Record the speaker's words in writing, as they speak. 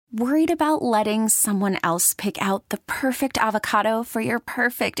Worried about letting someone else pick out the perfect avocado for your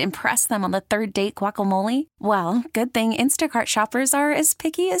perfect impress them on the third date guacamole? Well, good thing Instacart shoppers are as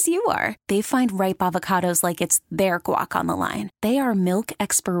picky as you are. They find ripe avocados like it's their guac on the line. They are milk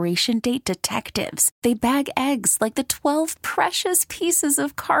expiration date detectives. They bag eggs like the 12 precious pieces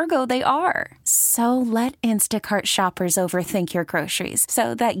of cargo they are. So let Instacart shoppers overthink your groceries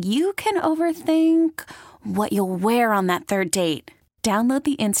so that you can overthink what you'll wear on that third date. Download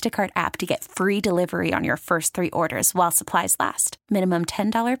the Instacart app to get free delivery on your first 3 orders while supplies last. Minimum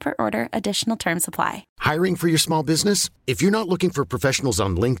 $10 per order. Additional terms apply. Hiring for your small business? If you're not looking for professionals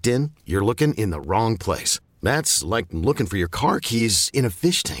on LinkedIn, you're looking in the wrong place. That's like looking for your car keys in a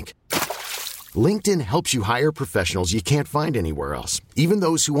fish tank. LinkedIn helps you hire professionals you can't find anywhere else, even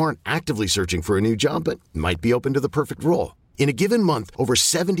those who aren't actively searching for a new job but might be open to the perfect role. In a given month, over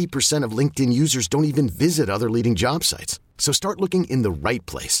 70% of LinkedIn users don't even visit other leading job sites. So start looking in the right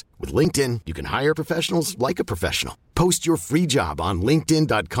place. With LinkedIn, you can hire professionals like a professional. Post your free job on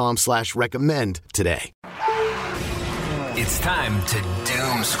linkedin.com/recommend today. It's time to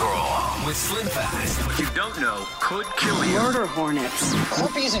doom scroll with Slim Fast. What you don't know could kill you. Murder hornets.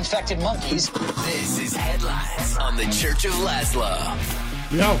 Herpes-infected monkeys. This is Headlines on the Church of Laszlo.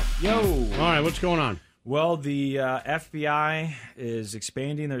 Yo. All right, what's going on? Well, the FBI is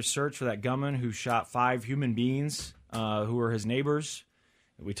expanding their search for that gunman who shot 5 human beings who were his neighbors.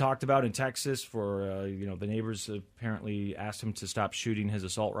 We talked about in Texas for, the neighbors apparently asked him to stop shooting his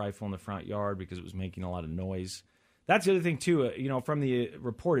assault rifle in the front yard because it was making a lot of noise. That's the other thing, too. From the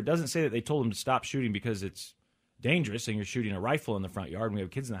report, it doesn't say that they told him to stop shooting because it's dangerous and you're shooting a rifle in the front yard and we have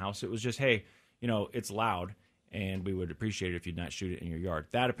kids in the house. It was just, hey, it's loud and we would appreciate it if you'd not shoot it in your yard.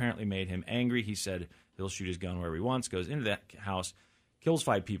 That apparently made him angry. He said he'll shoot his gun wherever he wants, goes into that house, kills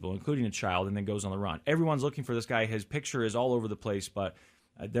 5 people, including a child, and then goes on the run. Everyone's looking for this guy. His picture is all over the place, but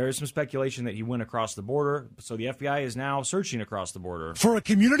there is some speculation that he went across the border. So the FBI is now searching across the border. For a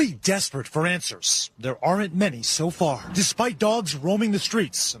community desperate for answers, there aren't many so far. Despite dogs roaming the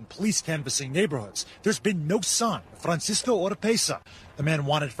streets and police canvassing neighborhoods, there's been no sign of Francisco Oropesa, the man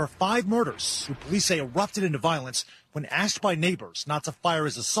wanted for 5 murders who police say erupted into violence when asked by neighbors not to fire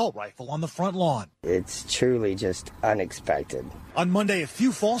his assault rifle on the front lawn. It's truly just unexpected. On Monday, a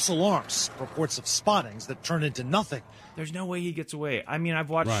few false alarms, reports of spottings that turned into nothing. There's no way he gets away. I mean, I've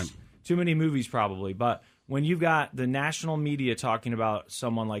watched too many movies probably, but when you've got the national media talking about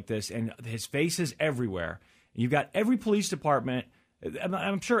someone like this and his face is everywhere, and you've got every police department,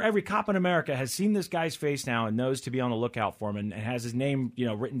 I'm sure every cop in America has seen this guy's face now and knows to be on the lookout for him and has his name,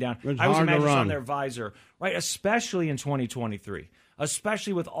 written down. I always imagine it's on their visor, right? Especially in 2023,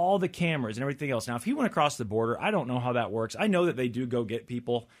 especially with all the cameras and everything else. Now, if he went across the border, I don't know how that works. I know that they do go get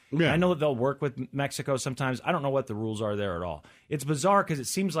people. Yeah. I know that they'll work with Mexico sometimes. I don't know what the rules are there at all. It's bizarre because it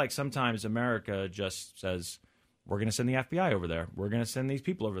seems like sometimes America just says, we're going to send the FBI over there. We're going to send these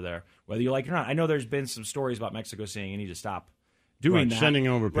people over there, whether you like it or not. I know there's been some stories about Mexico saying you need to stop doing that. Sending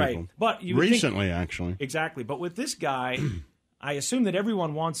over people. Right. But you recently, think, actually. Exactly. But with this guy, I assume that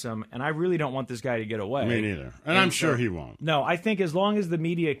everyone wants him, and I really don't want this guy to get away. Me neither. And I'm sure he won't. No, I think as long as the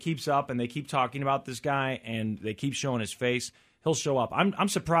media keeps up and they keep talking about this guy and they keep showing his face, he'll show up. I'm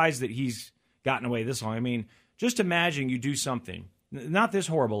surprised that he's gotten away this long. I mean, just imagine you do something, not this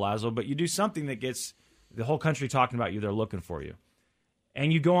horrible, Laszlo, but you do something that gets the whole country talking about you. They're looking for you.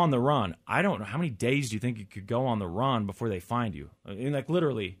 And you go on the run. I don't know. How many days do you think you could go on the run before they find you? I mean, like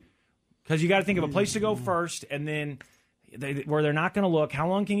literally. Because you got to think of a place to go first, and then where they're not going to look. How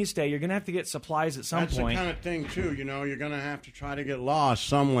long can you stay? You're going to have to get supplies at some point. That's the kind of thing, too. You're going to have to try to get lost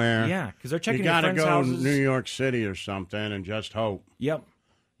somewhere. Yeah, because they're checking your friends' houses. You got to go to New York City or something and just hope. Yep.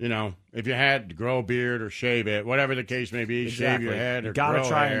 If you had to grow a beard or shave it, whatever the case may be, shave your head or grow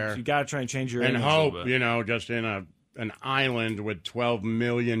hair. You got to try and change your image and a hope, little bit. just in an island with 12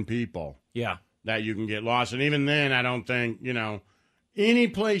 million people. Yeah. That you can get lost. And even then, I don't think, any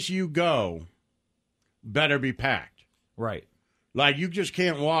place you go better be packed. Right. Like, you just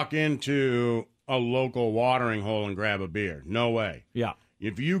can't walk into a local watering hole and grab a beer. No way. Yeah.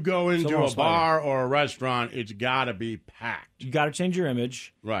 If you go into a bar or a restaurant, it's got to be packed. You got to change your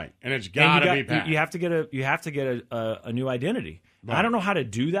image. Right. And it's got to be packed. You have to get a new identity. Right. I don't know how to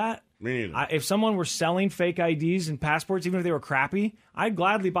do that. Me neither. If someone were selling fake IDs and passports, even if they were crappy, I'd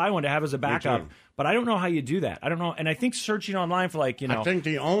gladly buy one to have as a backup. But I don't know how you do that. I don't know. And I think searching online for I think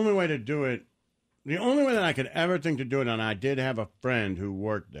the only way to do it, the only way that I could ever think to do it, and I did have a friend who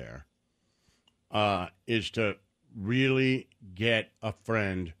worked there, is to really get a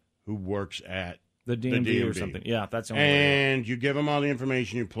friend who works at the DMV or something. Yeah, that's the only way. And you give them all the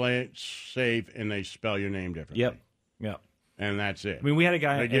information, you play it safe, and they spell your name differently. Yep. and that's it. I mean, we had a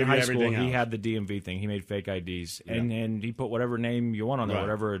guy They in give you high school. everything He else. had the DMV thing. He made fake IDs, and he put whatever name you want on there, Right.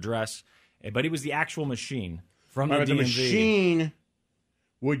 whatever address. But it was the actual machine from the But DMV. the machine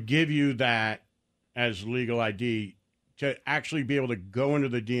would give you that as legal ID to actually be able to go into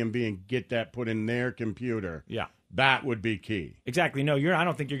the DMV and get that put in their computer. Yeah. That would be key. Exactly. No, I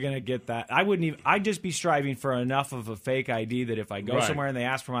don't think you're going to get that. I wouldn't even. I'd just be striving for enough of a fake ID that if I go Right. somewhere and they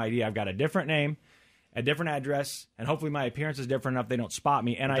ask for my ID, I've got a different name, a different address, and hopefully my appearance is different enough they don't spot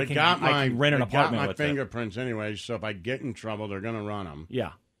me, and I can rent an apartment got my with it. fingerprints anyway, so if I get in trouble, they're going to run them.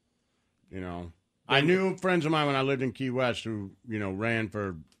 Yeah. You know, I knew friends of mine when I lived in Key West who, ran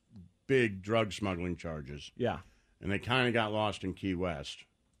for big drug smuggling charges. Yeah. And they kind of got lost in Key West.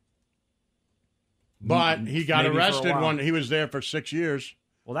 But he got Maybe for a arrested while. he was there for 6 years.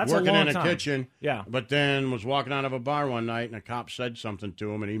 Well, that's working a long in a time. kitchen. Yeah. But then was walking out of a bar one night and a cop said something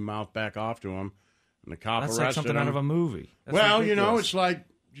to him and he mouthed back off to him. And the cop That's arrested like something him. out of a movie. That's Well, ridiculous. it's like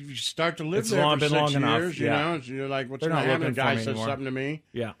you start to live It's there long- for been 6 long enough, years, yeah. you're like, what's They're going to not happen? The looking for guy me said anymore. something to me.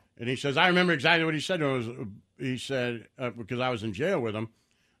 Yeah. And he says, I remember exactly what he said to him. He said, because I was in jail with him,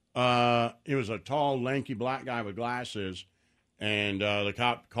 he was a tall, lanky black guy with glasses, and the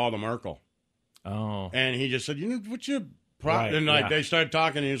cop called him Urkel. Oh. And he just said, what's your Right, and yeah. they started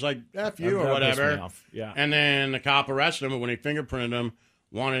talking, and he was like, F you, or That pissed me whatever. off. Yeah. And then the cop arrested him, but when he fingerprinted him,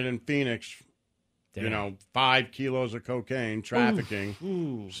 wanted in Phoenix, Damn. 5 kilos of cocaine,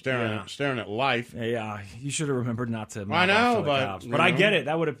 trafficking, staring at life. Yeah, you should have remembered not to. I mouth off know, to the but, cops. you But I know. get it.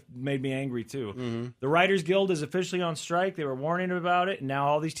 That would have made me angry too. Mm-hmm. The Writers Guild is officially on strike. They were warning about it, and now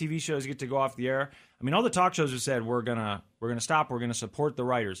all these TV shows get to go off the air. I mean, all the talk shows have said we're gonna stop. We're gonna support the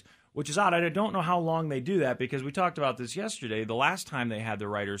writers, which is odd. I don't know how long they do that because we talked about this yesterday. The last time they had the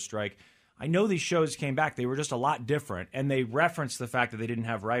writers strike, I know these shows came back. They were just a lot different, and they referenced the fact that they didn't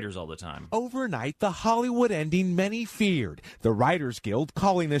have writers all the time. Overnight, the Hollywood ending many feared. The Writers Guild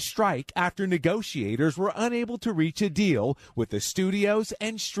calling a strike after negotiators were unable to reach a deal with the studios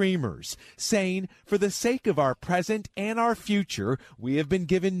and streamers, saying, for the sake of our present and our future, we have been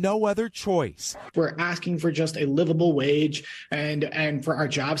given no other choice. We're asking for just a livable wage and for our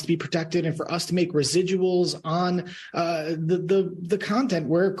jobs to be protected and for us to make residuals on the content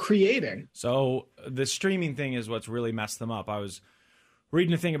we're creating. So the streaming thing is what's really messed them up. I was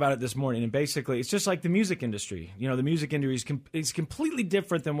reading a thing about it this morning, and basically it's just like the music industry. The music industry is completely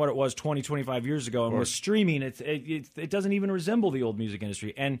different than what it was 20, 25 years ago. And with streaming, it doesn't even resemble the old music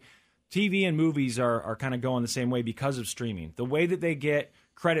industry. And TV and movies are kind of going the same way because of streaming. The way that they get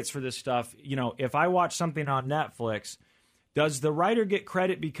credits for this stuff, if I watch something on Netflix, does the writer get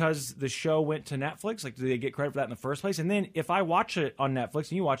credit because the show went to Netflix? Like, do they get credit for that in the first place? And then if I watch it on Netflix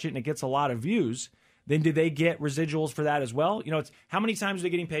and you watch it and it gets a lot of views, then do they get residuals for that as well? It's how many times are they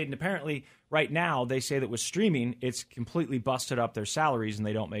getting paid? And apparently right now they say that with streaming, it's completely busted up their salaries and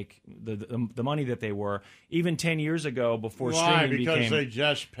they don't make the money that they were. Even 10 years ago before streaming became... Because they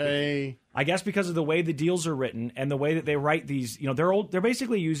just pay... I guess because of the way the deals are written and the way that they write these, they're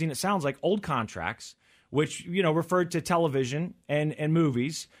basically using, it sounds like, old contracts, which, referred to television and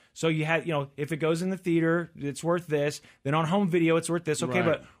movies. So you had, if it goes in the theater, it's worth this. Then on home video, it's worth this. Okay, Right.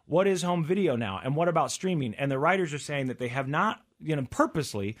 but what is home video now? And what about streaming? And the writers are saying that they have not,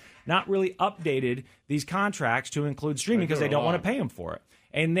 purposely not really updated these contracts to include streaming because they don't want to pay them for it.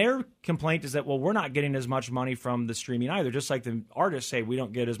 And their complaint is that, well, we're not getting as much money from the streaming either. Just like the artists say, we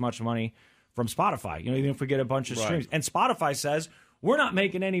don't get as much money from Spotify, even if we get a bunch of Right. streams. And Spotify says, we're not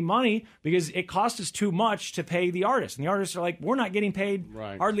making any money because it costs us too much to pay the artists. And the artists are like, we're not getting paid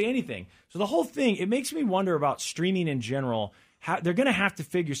hardly anything. So the whole thing, it makes me wonder about streaming in general. How, they're going to have to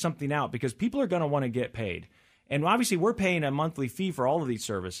figure something out because people are going to want to get paid. And obviously we're paying a monthly fee for all of these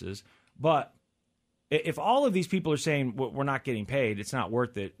services. But if all of these people are saying we're not getting paid, it's not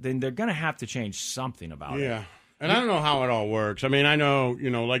worth it, then they're going to have to change something about it. Yeah. And I don't know how it all works. I mean, I know,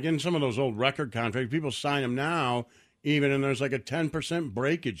 like in some of those old record contracts, people sign them now, and there's like a 10%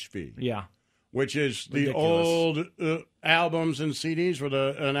 breakage fee. Yeah. Which is Ridiculous. the old albums and CDs where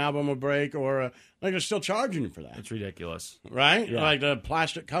an album will break like they're still charging you for that. It's ridiculous. Right? Yeah. Like the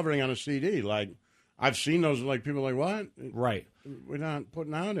plastic covering on a CD. Like, I've seen those, like, people are like, what? Right. We're not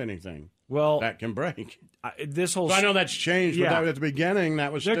putting out anything. Well, that can break. This whole. So I know that's changed, but Yeah. at the beginning,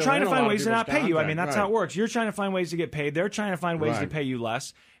 that was They're still trying in to a find lot of ways to not people's pay you. I mean, contract. that's how it works. You're trying to find ways to get paid. They're trying to find ways to Right. pay you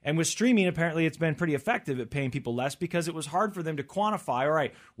less. And with streaming, apparently, it's been pretty effective at paying people less because it was hard for them to quantify, all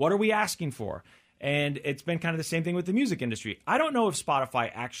right, what are we asking for? And it's been kind of the same thing with the music industry. I don't know if Spotify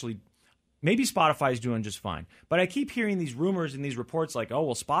actually Maybe Spotify's doing just fine. But I keep hearing these rumors and these reports like, oh,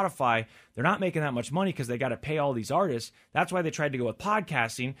 well, Spotify, they're not making that much money because they got to pay all these artists. That's why they tried to go with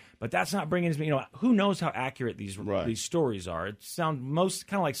podcasting, but that's not bringing as many, who knows how accurate these stories are. It sounds most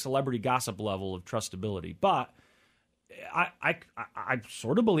kind of like celebrity gossip level of trustability. But I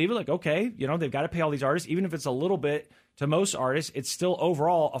sort of believe it. Like, okay, they've got to pay all these artists, even if it's a little bit to most artists. It's still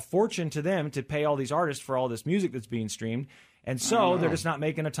overall a fortune to them to pay all these artists for all this music that's being streamed. And so they're just not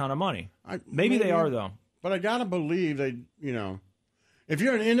making a ton of money. Maybe they are, though. But I got to believe they, if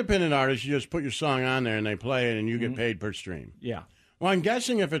you're an independent artist, you just put your song on there and they play it and you get paid per stream. Yeah. Well, I'm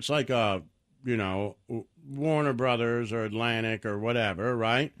guessing if it's like a, Warner Brothers or Atlantic or whatever,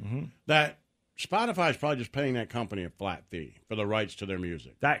 right? Mm-hmm. That Spotify's probably just paying that company a flat fee for the rights to their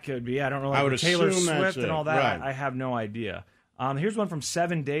music. That could be. I don't know. Like I would Taylor assume Swift and all that. Right. I have no idea. Here's one from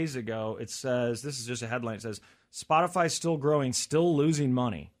 7 days ago. It says, this is just a headline. It says, Spotify's still growing, still losing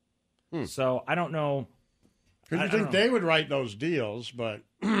money. So I don't know. Because you think they would write those deals, but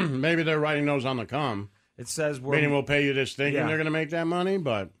maybe they're writing those on the come. It says meaning we'll pay you this thing and they're going to make that money,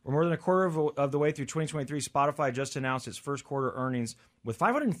 but we're more than a quarter of the way through 2023. Spotify just announced its first quarter earnings with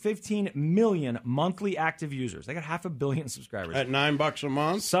 515 million monthly active users. They got 500 million subscribers. At $9 a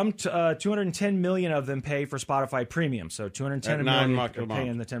month? Some 210 million of them pay for Spotify Premium, so 210 million are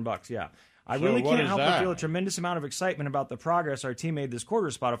paying the $10. Yeah. I really can't help but feel a tremendous amount of excitement about the progress our team made this quarter,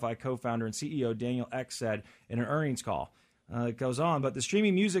 Spotify co-founder and CEO Daniel Ek said in an earnings call. It goes on, but the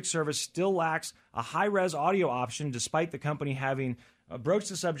streaming music service still lacks a high-res audio option despite the company having broached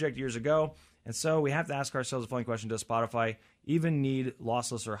the subject years ago. And so we have to ask ourselves the following question: does Spotify even need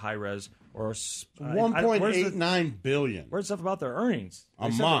lossless or high-res? Or $1.89 billion. Where's stuff about their earnings? A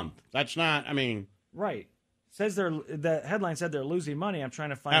month. That's not, Right. Says the headline said they're losing money. I'm trying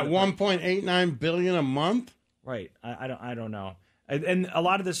to find at $1.89 billion a month. Right. I don't know. And a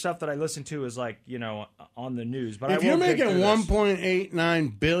lot of the stuff that I listen to is like on the news. But if you're making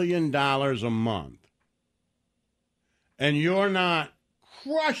 $1.89 billion a month, and you're not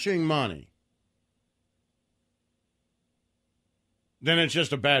crushing money, then it's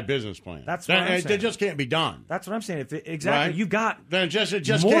just a bad business plan. That's what I'm saying. It just can't be done. That's what I'm saying. Exactly. Right? You got then it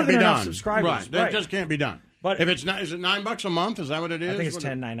just more can't than be enough done. Subscribers. Right. That just can't be done. But if it's not, is it $9 a month? Is that what it is? I think it's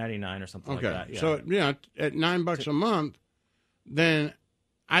 $10,999 or something like that. Yeah. So at $9 a month, then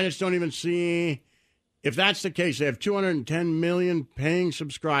I just don't even see. If that's the case, they have 210 million paying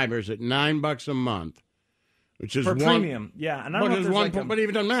subscribers at $9 a month, which is for premium. Yeah, and I don't know if but it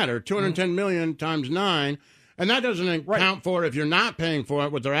even doesn't matter. 210 million times 9. And that doesn't account for if you're not paying for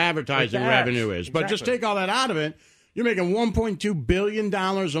it, what their advertising revenue is. But just take all that out of it, you're making $1.2 billion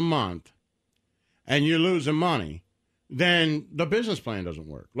a month, and you're losing money, then the business plan doesn't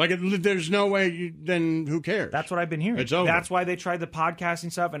work. There's no way, then who cares? That's what I've been hearing. It's over. That's why they tried the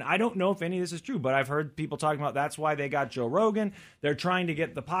podcasting stuff, and I don't know if any of this is true, but I've heard people talking about that's why they got Joe Rogan. They're trying to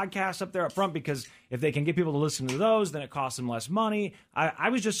get the podcast up there up front because if they can get people to listen to those, then it costs them less money. I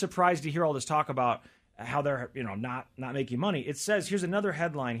was just surprised to hear all this talk about how they're not making money. It says, here's another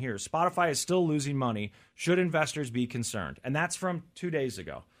headline here: Spotify is still losing money. Should investors be concerned? And that's from 2 days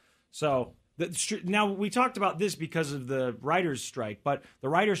ago. So now we talked about this because of the writers' strike, but the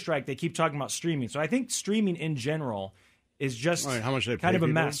writers' strike, they keep talking about streaming. So I think streaming in general is just how much they kind of a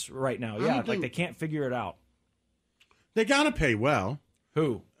people? Mess right now. Yeah, like they can't figure it out. They got to pay well.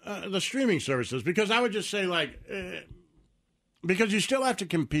 Who? The streaming services, because I would just say because you still have to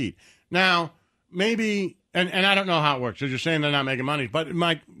compete. Now, maybe, and I don't know how it works, because you're saying they're not making money, but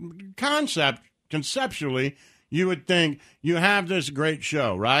my conceptually, you would think you have this great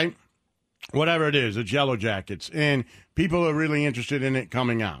show, right? Whatever it is, it's Yellow Jackets, and people are really interested in it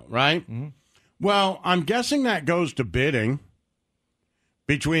coming out, right? Mm-hmm. Well, I'm guessing that goes to bidding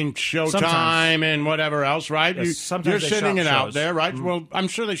between Showtime and whatever else, right? Yes, you're sitting it out shows. there, right? Mm-hmm. Well, I'm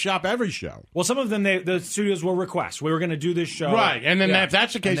sure they shop every show. Well, some of them, the studios will request, we were going to do this show. Right, and then if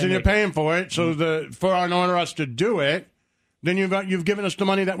that's the case, then you're paying for it. So for in order us to do it, then you've given us the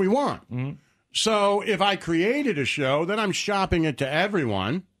money that we want. Mm-hmm. So if I created a show, then I'm shopping it to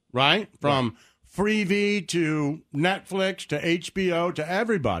everyone, right? From Freevee to Netflix to HBO to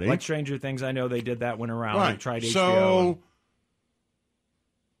everybody. Like Stranger Things, I know they did that, went around and tried HBO. So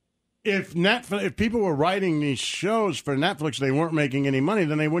if people were writing these shows for Netflix, they weren't making any money,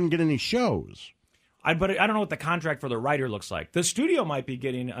 then they wouldn't get any shows. But I don't know what the contract for the writer looks like. The studio might be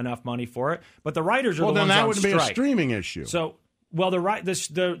getting enough money for it, but the writers are the ones on strike. Well, then that would be a streaming issue. So, the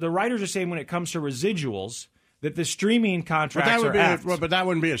writers are saying when it comes to residuals that the streaming contracts are effed. But that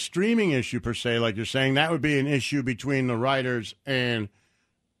wouldn't be a streaming issue per se, like you're saying. That would be an issue between the writers and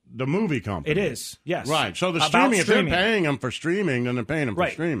the movie company. It is, yes. Right. So the About streaming, if they're streaming. paying them for streaming, then they're paying them for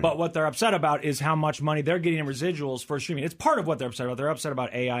streaming. But what they're upset about is how much money they're getting in residuals for streaming. It's part of what they're upset about. They're upset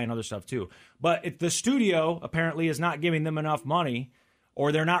about AI and other stuff too. But the studio apparently is not giving them enough money,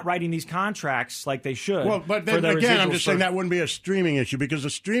 or they're not writing these contracts like they should. Well, but then again, I'm just saying that wouldn't be a streaming issue, because the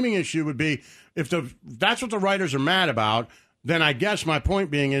streaming issue would be if that's what the writers are mad about. Then I guess my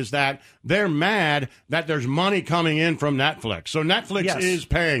point being is that they're mad that there's money coming in from Netflix. So Netflix is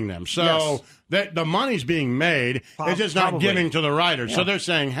paying them. So the money's being made. It's just not giving to the writers. Yeah. So they're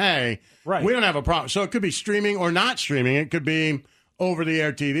saying, hey, we don't have a problem. So it could be streaming or not streaming. It could be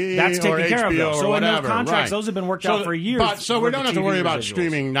over-the-air TV that's or taken HBO care of, though. or So whatever. in those contracts, those have been worked out for years. So we don't have to worry about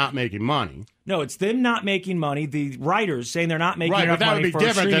streaming not making money. No, it's them not making money. The writers saying they're not making enough money. Right, but that would be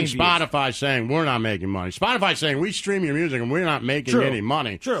different than views. Spotify saying we're not making money. Spotify saying we stream your music and we're not making any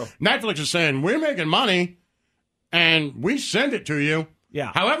money. True. Netflix is saying we're making money and we send it to you.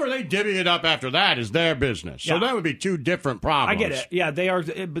 Yeah. However they divvy it up after that is their business. So that would be two different problems. I get it. Yeah, they are.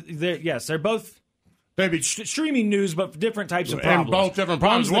 They're both. Streaming news, but different types of problems. And both different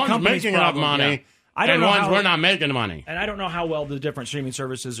problems. One's making enough money, and one's we're not making money. And I don't know how well the different streaming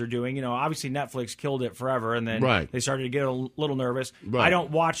services are doing. You know, obviously Netflix killed it forever, and then they started to get a little nervous. Right. I don't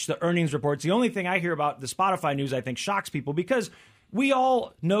watch the earnings reports. The only thing I hear about the Spotify news, I think, shocks people because we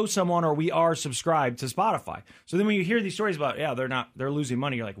all know someone or we are subscribed to Spotify. So then when you hear these stories about, they're losing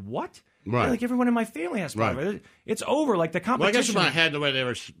money, you're like, what? Right. Yeah, like everyone in my family has Spotify. Right. It's over. Like the competition. Well, I guess in my head, the way they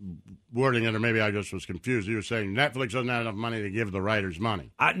were wording it, or maybe I just was confused. You were saying Netflix doesn't have enough money to give the writers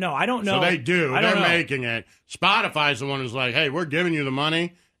money. No, I don't know. So they do. They're making it. Spotify's the one who's like, hey, we're giving you the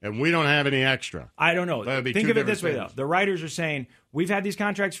money, and we don't have any extra. I don't know. Think of it this way, though. The writers are saying, we've had these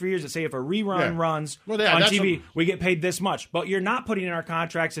contracts for years that say if a rerun runs on TV, we get paid this much. But you're not putting in our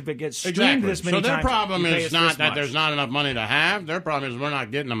contracts if it gets streamed this many times. So their problem is not that there's not enough money to have. Their problem is we're not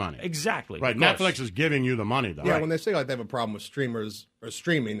getting the money. Exactly. Right. Netflix is giving you the money, though. Yeah, when they say like they have a problem with streamers or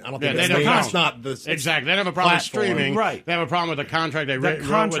streaming, I don't think that's not this. Exactly. They don't have a problem with streaming. Right. They have a problem with the contract they wrote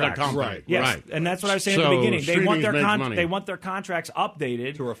with the company. Right. Yes. Right. And that's what I was saying at the beginning. They want their contracts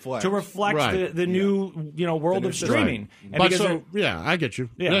updated to reflect the new world of streaming. But I get you.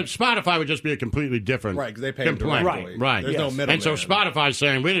 Yeah. Spotify would just be a completely different because they pay them directly. Right. There's no middleman. And so Spotify's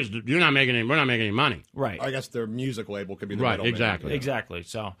saying we're not making any money. Right. I guess their music label could be the middleman. Exactly.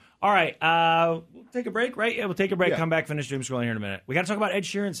 So, all right, we'll take a break, right? Yeah, we'll take a break. Come back, finish doom scrolling here in a minute. We got to talk about Ed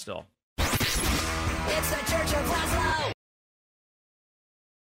Sheeran still. It's the Church of Laszlo.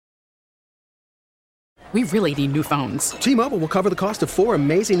 We really need new phones. T-Mobile will cover the cost of 4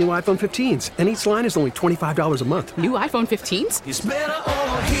 amazing new iPhone 15s, and each line is only $25 a month. New iPhone 15s? It's better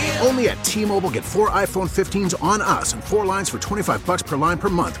over here. Only at T-Mobile, get 4 iPhone 15s on us and 4 lines for $25 per line per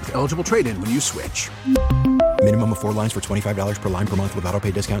month with eligible trade-in when you switch. Minimum of 4 lines for $25 per line per month with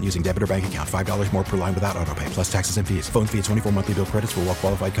autopay discount using debit or bank account. $5 more per line without autopay, plus taxes and fees. Phone fee at 24 monthly bill credits for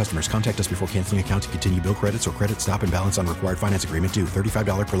well-qualified customers. Contact us before canceling account to continue bill credits or credit stop and balance on required finance agreement due.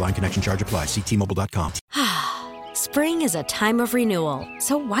 $35 per line connection charge applies. See T-Mobile.com. Spring is a time of renewal,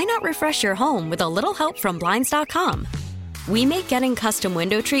 so why not refresh your home with a little help from Blinds.com? We make getting custom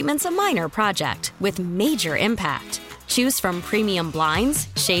window treatments a minor project with major impact. Choose from premium blinds,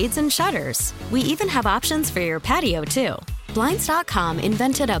 shades, and shutters. We even have options for your patio, too. Blinds.com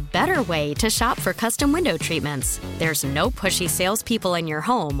invented a better way to shop for custom window treatments. There's no pushy salespeople in your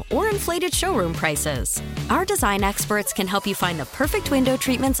home or inflated showroom prices. Our design experts can help you find the perfect window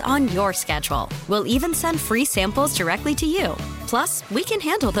treatments on your schedule. We'll even send free samples directly to you. Plus, we can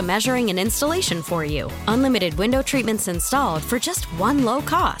handle the measuring and installation for you. Unlimited window treatments installed for just one low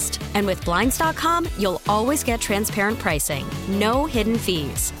cost. And with Blinds.com, you'll always get transparent pricing. No hidden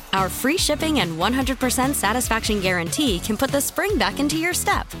fees. Our free shipping and 100% satisfaction guarantee can put the spring back into your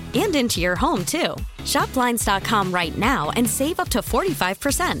step and into your home, too. Shop Blinds.com right now and save up to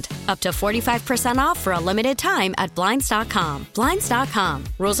 45%. Up to 45% off for a limited time at Blinds.com. Blinds.com.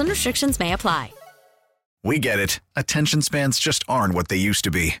 Rules and restrictions may apply. We get it. Attention spans just aren't what they used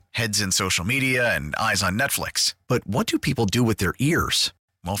to be. Heads in social media and eyes on Netflix. But what do people do with their ears?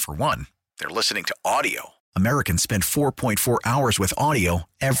 Well, for one, they're listening to audio. Americans spend 4.4 hours with audio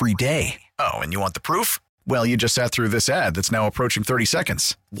every day. Oh, and you want the proof? Well, you just sat through this ad that's now approaching 30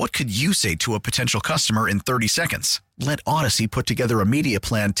 seconds. What could you say to a potential customer in 30 seconds? Let Odyssey put together a media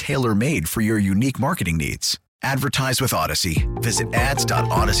plan tailor-made for your unique marketing needs. Advertise with Odyssey. Visit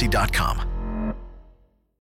ads.odyssey.com.